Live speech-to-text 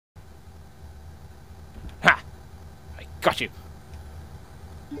Got you.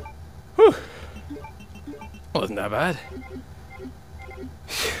 Whew. Wasn't that bad.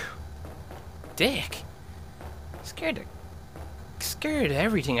 Dick. Scared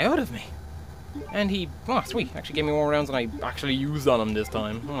everything out of me. And he, oh sweet, actually gave me more rounds than I actually used on him this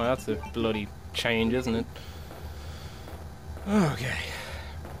time. Oh, that's a bloody change, isn't it? Okay.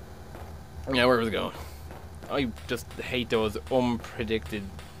 Now where was it going? I just hate those unprecedented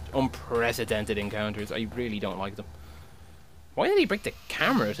encounters. I really don't like them. Why did he break the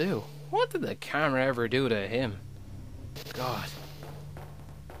camera too? What did the camera ever do to him? God.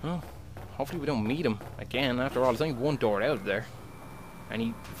 Well, hopefully we don't meet him again. After all, there's only one door out of there. And he,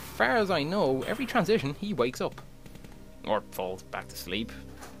 as far as I know, every transition, he wakes up. Or falls back to sleep.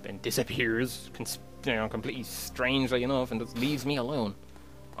 Then disappears, completely strangely enough, and just leaves me alone.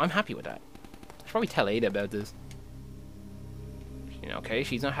 I'm happy with that. I should probably tell Ada about this. Okay,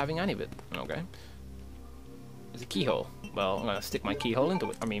 she's not having any of it. Okay. There's a keyhole. Well, I'm gonna stick my keyhole into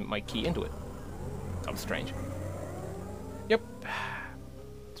it. I mean, my key into it. That was strange. Yep.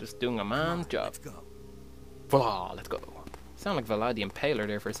 Just doing a man's job. Let's go. Voila, let's go. Sound like Vlad the Impaler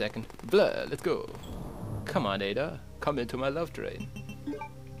there for a second. Blah, let's go. Come on, Ada. Come into my love train.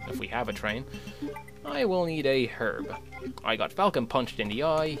 If we have a train. I will need a herb. I got Falcon punched in the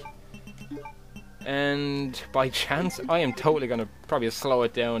eye. And by chance, I am totally going to probably slow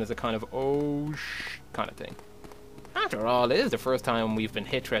it down as a kind of kind of thing. After all, it is the first time we've been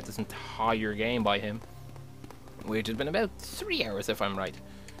hit throughout this entire game by him. Which has been about 3 hours if I'm right.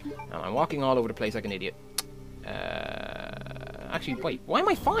 And I'm walking all over the place like an idiot. Actually, wait, why am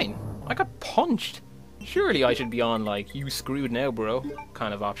I fine? I got punched. Surely I should be on, like, you screwed now, bro,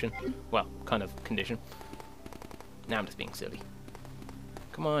 kind of option. Well, kind of condition. Now I'm just being silly.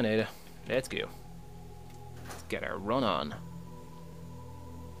 Come on, Ada. Let's go. Let's get our run on.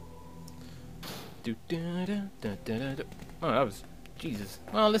 Oh, that was... Jesus.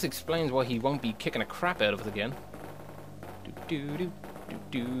 Well, this explains why he won't be kicking the crap out of us again. Got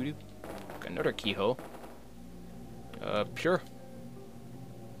another keyhole. Sure.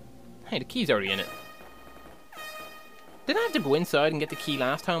 Hey, the key's already in it. Did I have to go inside and get the key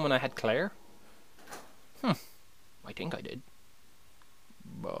last time when I had Claire? I think I did.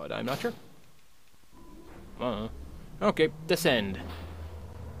 But I'm not sure. Okay, descend.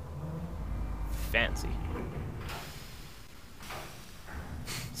 Fancy.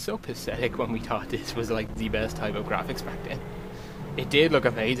 So pathetic when we thought this was like the best type of graphics back then. It did look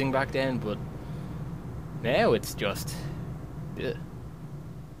amazing back then, but now it's just... ugh.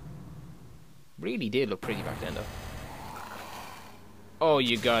 Really did look pretty back then, though. Oh,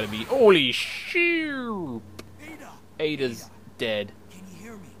 you gotta be... Holy shoot! Ada's dead. Can you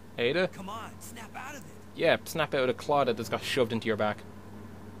hear me? Ada? Come on, snap out of it. Yeah, snap out of the claw that just got shoved into your back.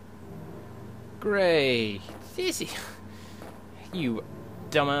 Great. Sissy. You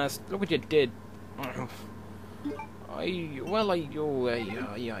dumbass. Look what you did.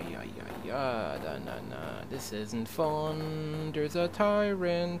 This isn't fun. There's a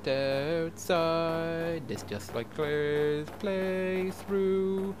tyrant outside. It's just like Claire's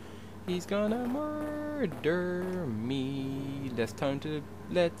playthrough. He's gonna murder me.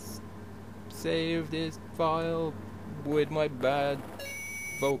 Let's save this file with my bad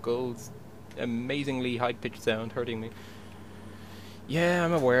vocals. Amazingly high-pitched sound hurting me. Yeah,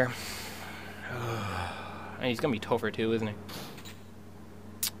 I'm aware. And he's gonna be tougher too, isn't he?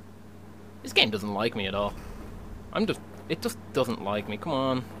 This game doesn't like me at all. It just doesn't like me. Come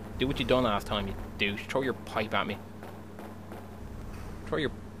on, do what you done last time, you douche. Throw your pipe at me. Throw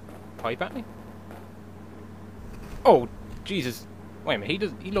your pipe at me? Oh, Jesus. Wait a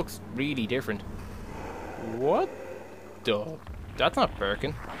minute, he looks really different. What the? That's not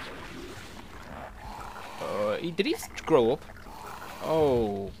Birkin. Did he grow up?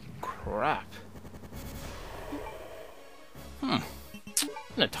 Oh, crap.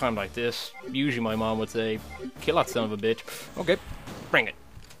 In a time like this, usually my mom would say, kill that son of a bitch. Okay, bring it.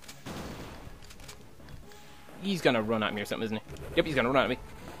 He's gonna run at me or something, isn't he? Yep, he's gonna run at me.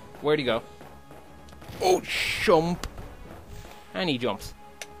 Where'd he go? Oh, shump. And he jumps.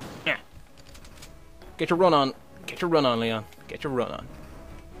 Yeah. Get your run on. Get your run on, Leon. Get your run on.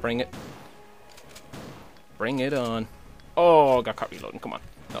 Bring it. Bring it on. Oh, got caught reloading. Come on.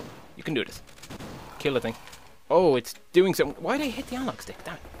 No, you can do this. Kill the thing. Oh, it's doing something. Why did I hit the analog stick?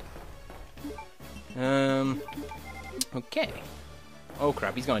 Damn it. Okay. Oh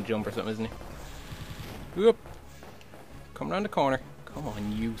crap, he's gonna jump or something, isn't he? Whoop. Come around the corner. Come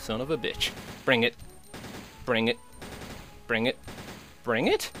on, you son of a bitch. Bring it. Bring it. Bring it. Bring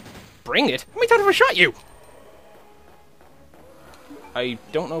it? Bring it? How many times have I shot you? I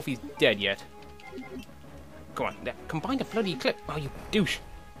don't know if he's dead yet. Come on, combine the bloody clip. Oh, you douche.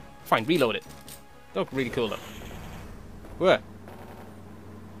 Fine, reload it. That looked really cool though. What?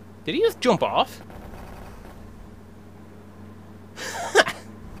 Did he just jump off?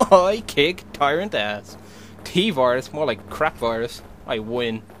 I kick tyrant ass. T-virus, more like crap virus. I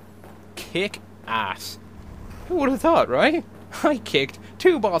win. Kick ass. Who would have thought, right? I kicked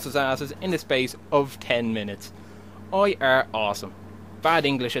 2 bosses' asses in the space of 10 minutes. I are awesome. Bad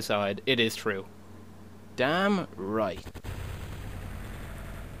English aside, it is true. Damn right.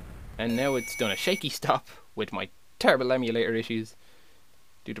 And now it's done a shaky stop with my terrible emulator issues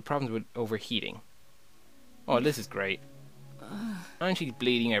due to problems with overheating. Oh, this is great. And she's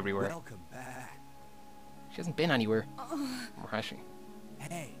bleeding everywhere. Welcome back. She hasn't been anywhere. Or has she?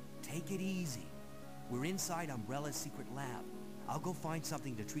 Hey, take it easy. We're inside Umbrella's secret lab. I'll go find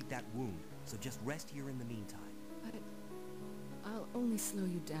something to treat that wound, so just rest here in the meantime. I'll only slow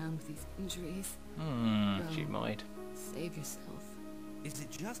you down with these injuries. She might. Save yourself. Is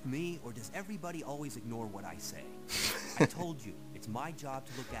it just me, or does everybody always ignore what I say? I told you, it's my job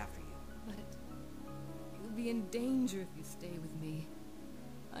to look after you. But you'll be in danger if you stay with me.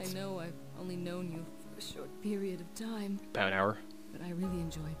 I know I've only known you for a short period of time. About an hour. But I really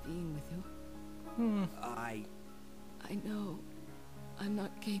enjoy being with you. I know I'm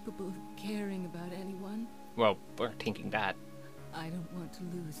not capable of caring about anyone. Well, we're thinking that. I don't want to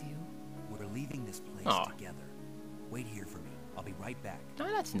lose you. We're leaving this place together. Wait here for me. I'll be right back. Oh,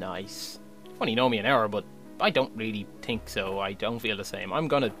 that's nice. You've only known me an hour, but I don't really think so. I don't feel the same. I'm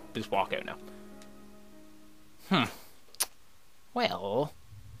gonna just walk out now. Well,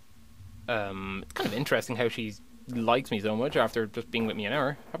 it's kind of interesting how she likes me so much after just being with me an hour.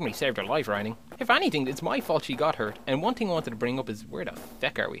 I haven't really saved her life or anything. If anything, it's my fault she got hurt. And one thing I wanted to bring up is, where the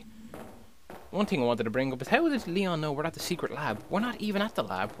feck are we? One thing I wanted to bring up is, how does Leon know we're at the secret lab? We're not even at the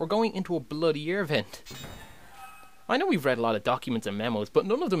lab. We're going into a bloody air vent. I know we've read a lot of documents and memos, but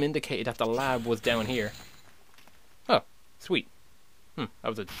none of them indicated that the lab was down here. Oh, sweet. That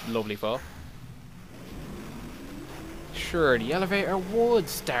was a lovely fall. Sure, the elevator would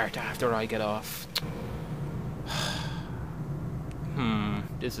start after I get off.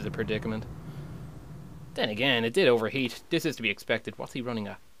 This is a predicament. Then again, it did overheat. This is to be expected. What's he running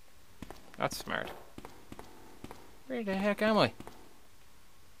at? That's smart. Where the heck am I?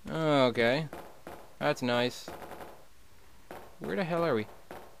 Oh, okay. That's nice. Where the hell are we?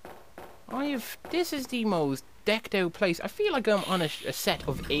 This is the most decked out place. I feel like I'm on a set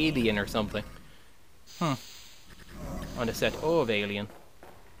of Alien or something. On a set of Alien.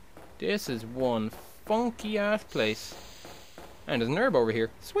 This is one funky ass place. And there's an herb over here.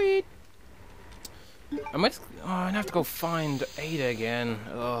 Sweet! I might... Oh, I have to go find Ada again.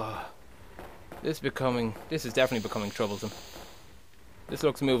 Oh. This is definitely becoming troublesome. This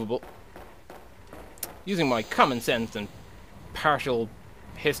looks movable. Using my common sense and partial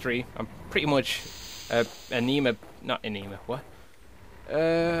history, I'm pretty much not anema, what?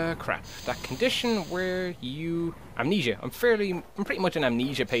 Crap. That condition where you... Amnesia. I'm pretty much an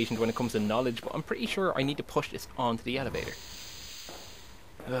amnesia patient when it comes to knowledge, but I'm pretty sure I need to push this onto the elevator.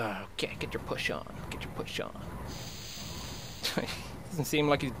 Okay, get your push on. Get your push on. Doesn't seem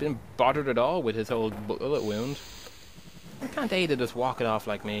like he's been bothered at all with his whole bullet wound. Why can't Ada just walk it off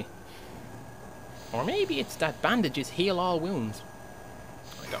like me? Or maybe it's that bandages heal all wounds.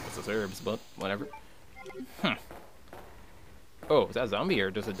 I thought it was the herbs, but whatever. Oh, is that a zombie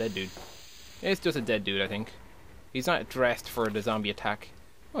or just a dead dude? It's just a dead dude, I think. He's not dressed for the zombie attack.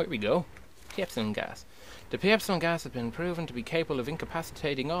 Oh, here we go. Piepsilon gas. The Piepsilon gas has been proven to be capable of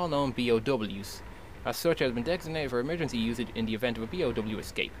incapacitating all known BOWs. As such, has been designated for emergency usage in the event of a BOW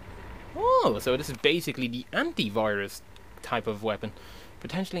escape. Oh, so this is basically the antivirus type of weapon.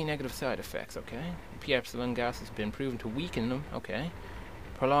 Potentially negative side effects, okay. Piepsilon gas has been proven to weaken them, okay.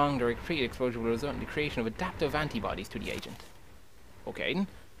 Prolonged or repeated exposure will result in the creation of adaptive antibodies to the agent. Okay then.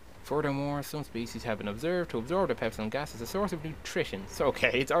 Furthermore, some species have been observed to absorb the Piepsilon gas as a source of nutrition. So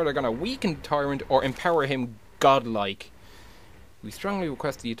okay, it's either going to weaken the tyrant or empower him godlike. We strongly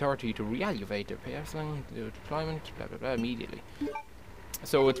request the authority to reallevate the Piepsilon deployment, blah blah blah, immediately.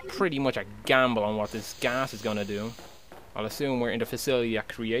 So it's pretty much a gamble on what this gas is going to do. I'll assume we're in the facility that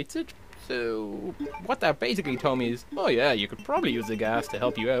creates it. So what that basically told me is, oh yeah, you could probably use the gas to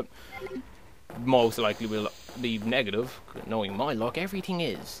help you out. Most likely will be negative. Knowing my luck, everything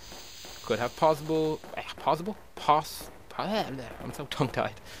is. Could have I'm so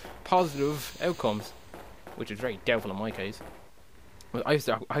tongue-tied. Positive outcomes, which is very doubtful in my case. Well, I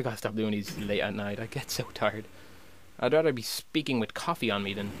gotta stop doing these late at night. I get so tired. I'd rather be speaking with coffee on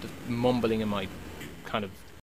me than just mumbling in my kind of